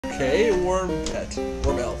Okay, worm pet.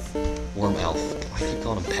 Worm elf. Worm elf. Why do you keep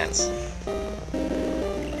calling them pets?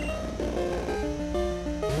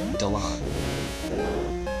 Delon.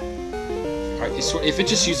 Alright, if it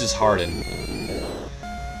just uses Harden,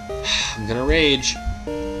 I'm gonna rage.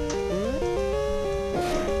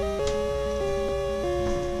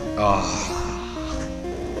 Oh.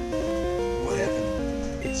 What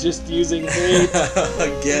happened? It's just using hate.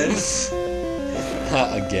 Again?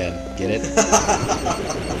 Again. Get it?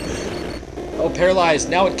 Oh, paralyzed.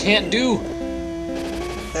 Now it can't do.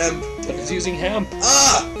 Hemp. But it's using hemp.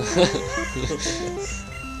 Ah!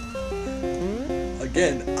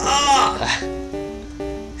 Again. Ah!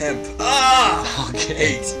 Hemp. Ah! Okay.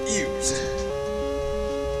 Hate used.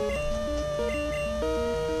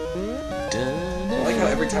 I like how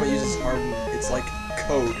every time it uses Harden, it's like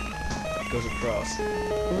code goes across.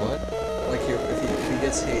 What? Like here, if he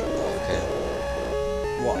gets hate. Okay.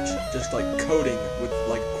 Watch, just like coding with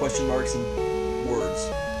like question marks and words.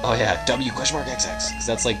 Oh yeah, W question mark XX, because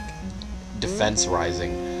that's like defense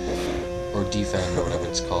rising or defend or whatever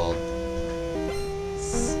it's called.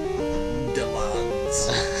 Delons.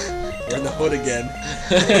 You're in the hood again.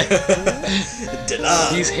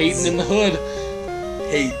 Delons. He's hating in the hood.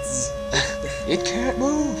 Hates. It can't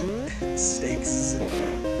move. Stakes.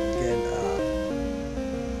 Again.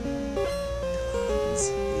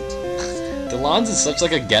 Delons. Delons is such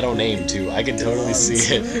like a ghetto name too. I can totally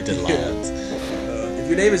see it. Delons. If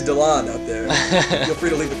your name is Delon out there, feel free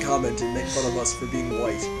to leave a comment and make fun of us for being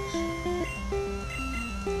white.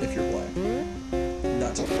 If you're black.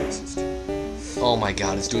 Not so racist. Oh my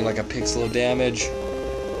god, it's doing like a pixel of damage.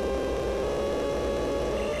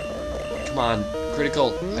 Come on,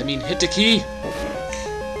 critical. I mean, hit the key.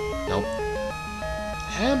 Nope.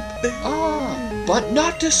 Hemp. Ah, but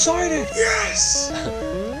not decided. Yes.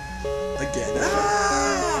 Again.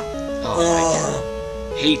 Ah. Oh my god.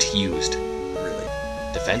 Hate used. Really?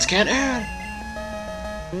 Defense can't add.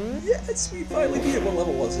 Yes, we finally beat it. What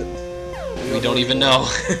level was it? We don't even know.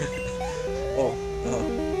 Oh,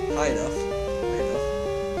 high enough.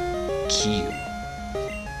 Q.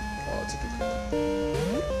 Oh, it's a good call.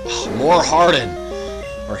 Oh, more Harden.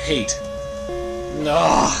 Or hate.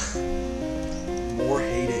 No. More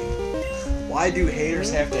hating. Why do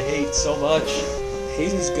haters have to hate so much?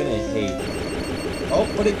 Hate is gonna hate. Oh,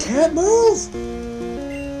 but it can't move!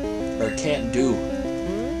 Or it can't do.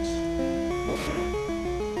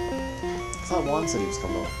 I thought Juan said he was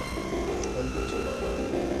coming over.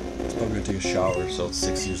 He's probably gonna take a shower, so it's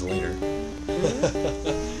 6 years later.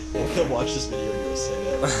 He'll watch this video and go say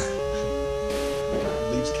that.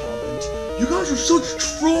 Leaves comment. You guys are such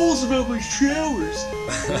trolls about my showers.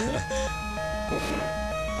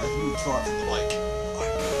 I've moved far from the mic.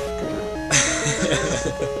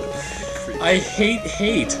 I hate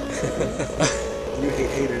hate. You hate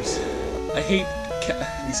haters. I hate.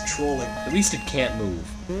 He's trolling. At least it can't move.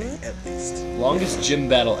 At least. Longest gym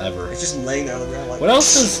battle ever. It's just laying down on the ground like. What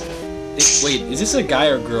else does? Wait, is this a guy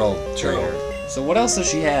or girl trainer? So what else does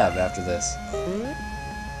she have after this?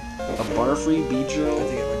 A Barfree Beedrill? I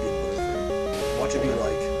think it might be a Barfree. Watch it be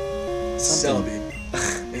like Celebi.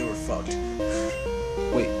 And we're fucked.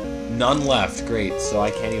 Wait, none left. Great. So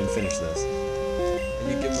I can't even finish this. And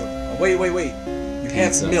you give him a... Oh, wait. You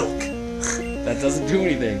Pizza. have milk. That doesn't do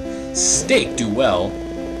anything. Steak do well.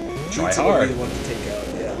 Try Pizza hard. would be the one to take out,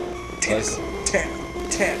 yeah.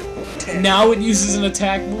 Tap. Now it uses an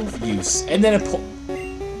attack move. Use. And then it pull...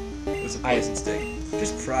 It's a poison sting.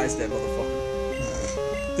 Just fries that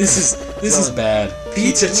motherfucker. This is bad.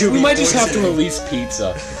 Pizza too. We might just have to release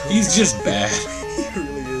Pizza. He's just bad. He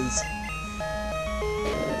really is.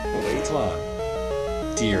 Wait, come on.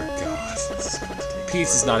 Dear God.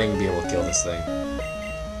 Pizza's not even gonna be able to kill this thing.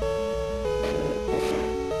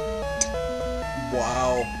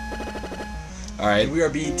 Wow. Alright. We are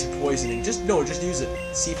beat to poisoning. Just use it.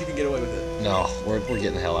 See if you can get away with it. No, we're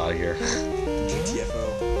getting the hell out of here. GTFO.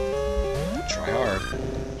 Try hard.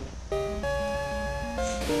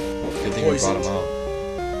 Good thing we brought him out.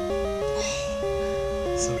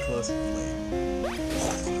 So close to flame. Oh,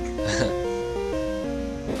 fuck.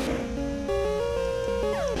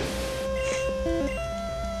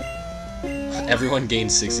 Everyone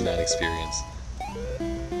gains 69 experience.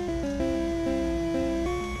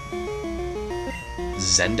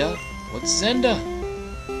 Zenda? What's Zenda?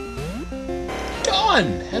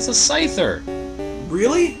 Dawn has a Scyther.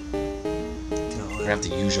 Really? We're gonna have to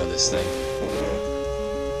use this thing.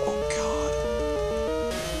 Oh god.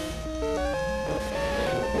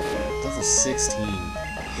 Level 16.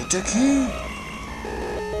 Hit the key.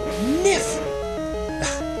 Niff.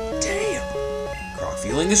 Damn. Croc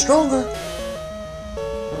feeling is stronger.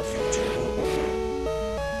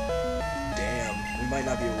 might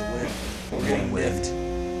not be able to win. We're getting whiffed.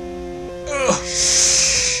 Ugh,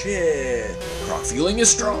 shit. Croc feeling is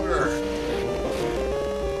stronger.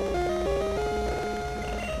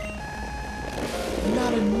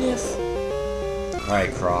 Not a niff.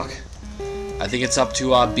 Alright, Croc. I think it's up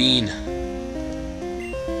to Bean.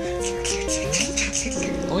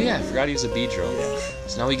 Oh yeah, I forgot to use a Beedrill. Yeah.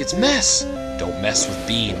 So now he gets mess. Don't mess with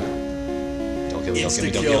Bean. Don't kill me, don't kill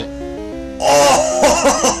me, don't kill me.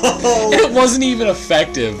 Oh! It wasn't even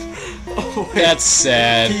effective. Oh, that's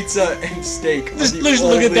sad. Pizza and steak. Just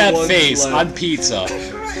look at that face on pizza.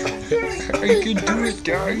 I can do it,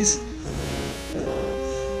 guys.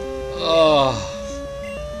 Oh.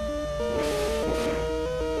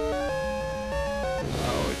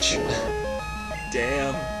 Ouch.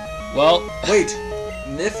 Damn. Well. Wait.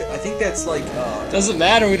 Niff, I think that's like, Doesn't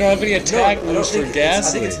matter, we don't have any attack moves for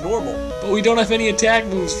Ghastly. I think it's normal. But we don't have any attack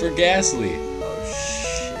moves for Ghastly. Oh,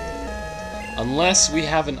 shit. Unless we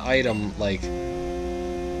have an item, like... a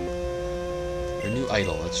new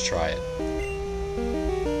idol, let's try it.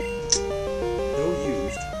 No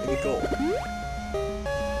used. Maybe gold.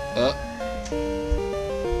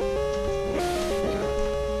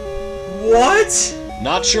 What?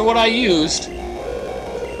 Not sure what I used.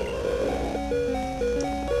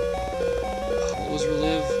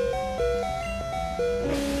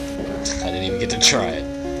 Get to try it.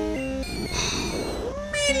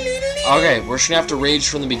 Okay, we're just gonna have to rage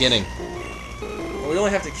from the beginning. Well, we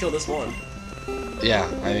only have to kill this one. Yeah,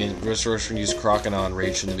 I mean, we're just gonna use Crocodile and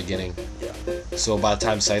rage from the beginning. Yeah. So by the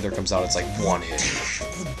time Scyther comes out, it's like one hit.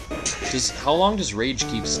 How long does rage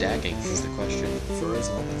keep stacking? Is the question. For as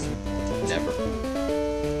long as you want. Never.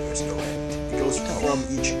 There's no end. It goes from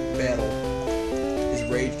each battle. His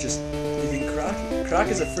rage just. You think Croc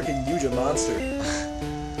is a freaking huge monster.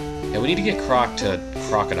 Yeah, we need to get Croc to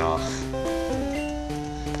Crocodile.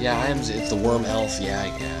 Yeah, it's the Worm Elf. Yeah.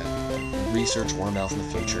 Research Worm Elf in the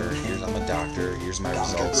future. I'm a doctor. Here's my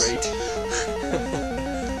results. Great.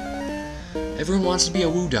 Everyone wants to be a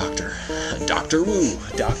woo doctor. Dr. Woo.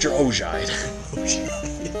 Dr. Ojide.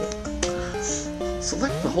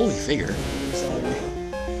 Select the holy figure.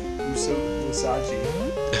 Wusaji.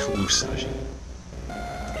 Wusaji.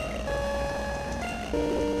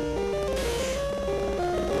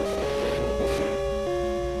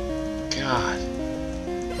 God.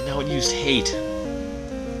 And now it used hate.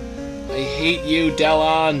 I hate you,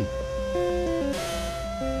 Delon.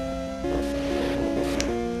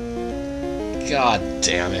 God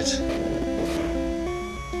damn it.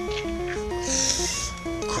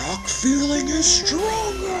 Croc feeling is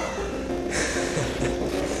stronger.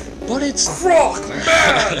 But it's Croc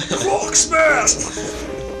mad! Croc smash!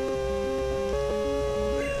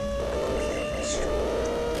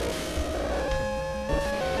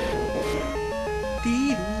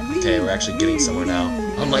 Okay, we're actually getting somewhere now.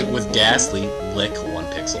 Unlike with Ghastly, lick 1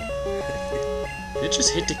 pixel. Did it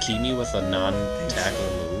just hit to key me with a non-tackle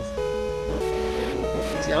move?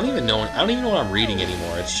 See, I don't even know what I'm reading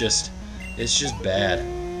anymore. It's just bad.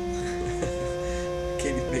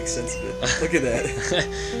 Can't even make sense of it. Look at that.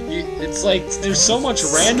 It's like there's so much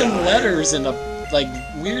random letters and a like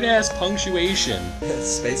weird ass punctuation.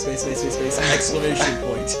 Space, exclamation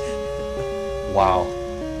point. Wow.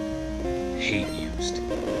 Hate used.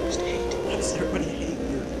 Why does everybody hate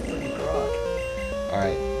your freaking Croc?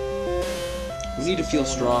 Alright. We need to feel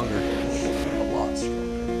stronger. A lot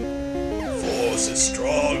stronger. Force is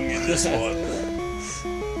strong in this one.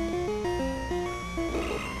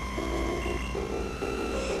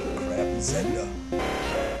 Crap, Zenda.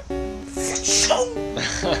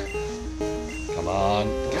 Come on.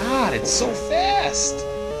 God, it's so fast!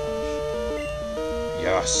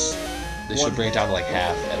 Yes. This should bring it down to like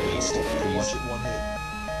half, at least. Please. One hit.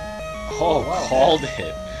 Oh, wow, called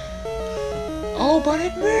it. Oh, but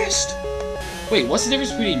it missed! Wait, what's the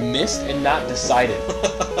difference between missed and not decided?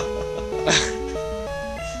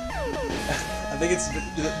 I think it's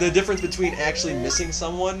the difference between actually missing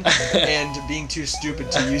someone and being too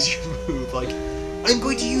stupid to use your move. Like, I'm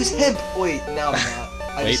going to use hemp! Wait, no, I'm not.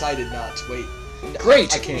 I decided not. Wait.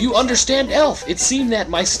 Great! You understand Elf! It seemed that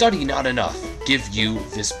my study not enough. Give you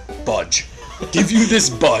this Budge. Give you this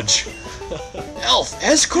Budge. Elf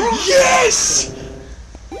as Croc! Yes!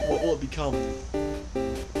 What will it become?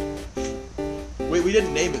 Wait, we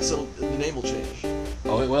didn't name it, so the name will change.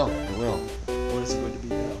 Oh, it will. It will. What is it going to be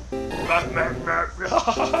now?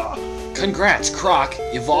 Congrats, Croc.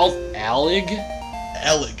 Evolve Aliga.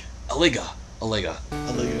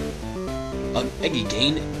 Eggie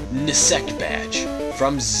gain Nsect Badge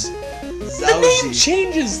from Zhaozhi. The name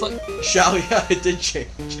changes like. Yeah, it did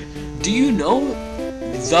change. Do you know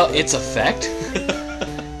its effect?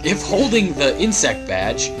 If holding the Nsect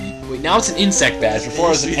Badge... Wait, now it's an Nsect Badge. Before it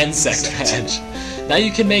was an Nsect Badge. Now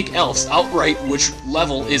you can make elves outright which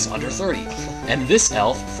level is under 30. And this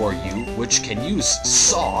elf, for you, which can use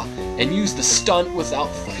Saw and use the stunt without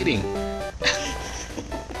fighting.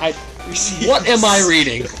 What am I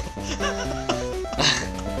reading?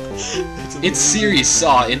 It's series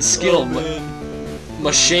Saw in skill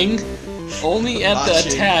Machine. Only at the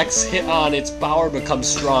attacks hit on its power becomes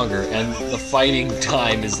stronger and the fighting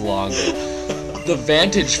time is longer. The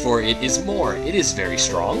vantage for it is more. It is very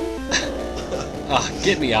strong.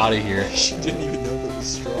 Get me out of here. She didn't even know it was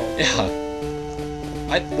strong. Yeah.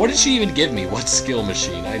 What did she even give me? What skill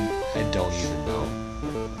machine? I don't even know.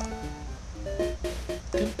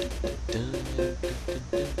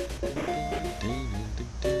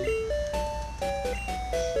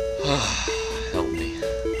 Help me.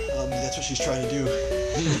 That's what she's trying to do.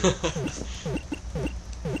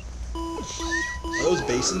 Are those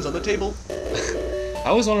basins on the table? I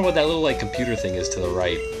always wonder what that little like computer thing is to the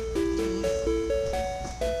right. I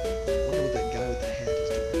wonder what that guy with the hat is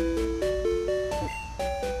doing.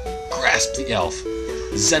 Grasp the elf.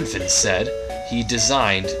 Zenfin said he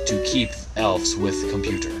designed to keep elves with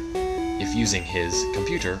computer. If using his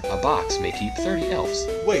computer, a box may keep 30 elves.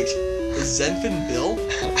 Wait, is Zenfin Bill?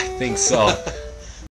 I think so.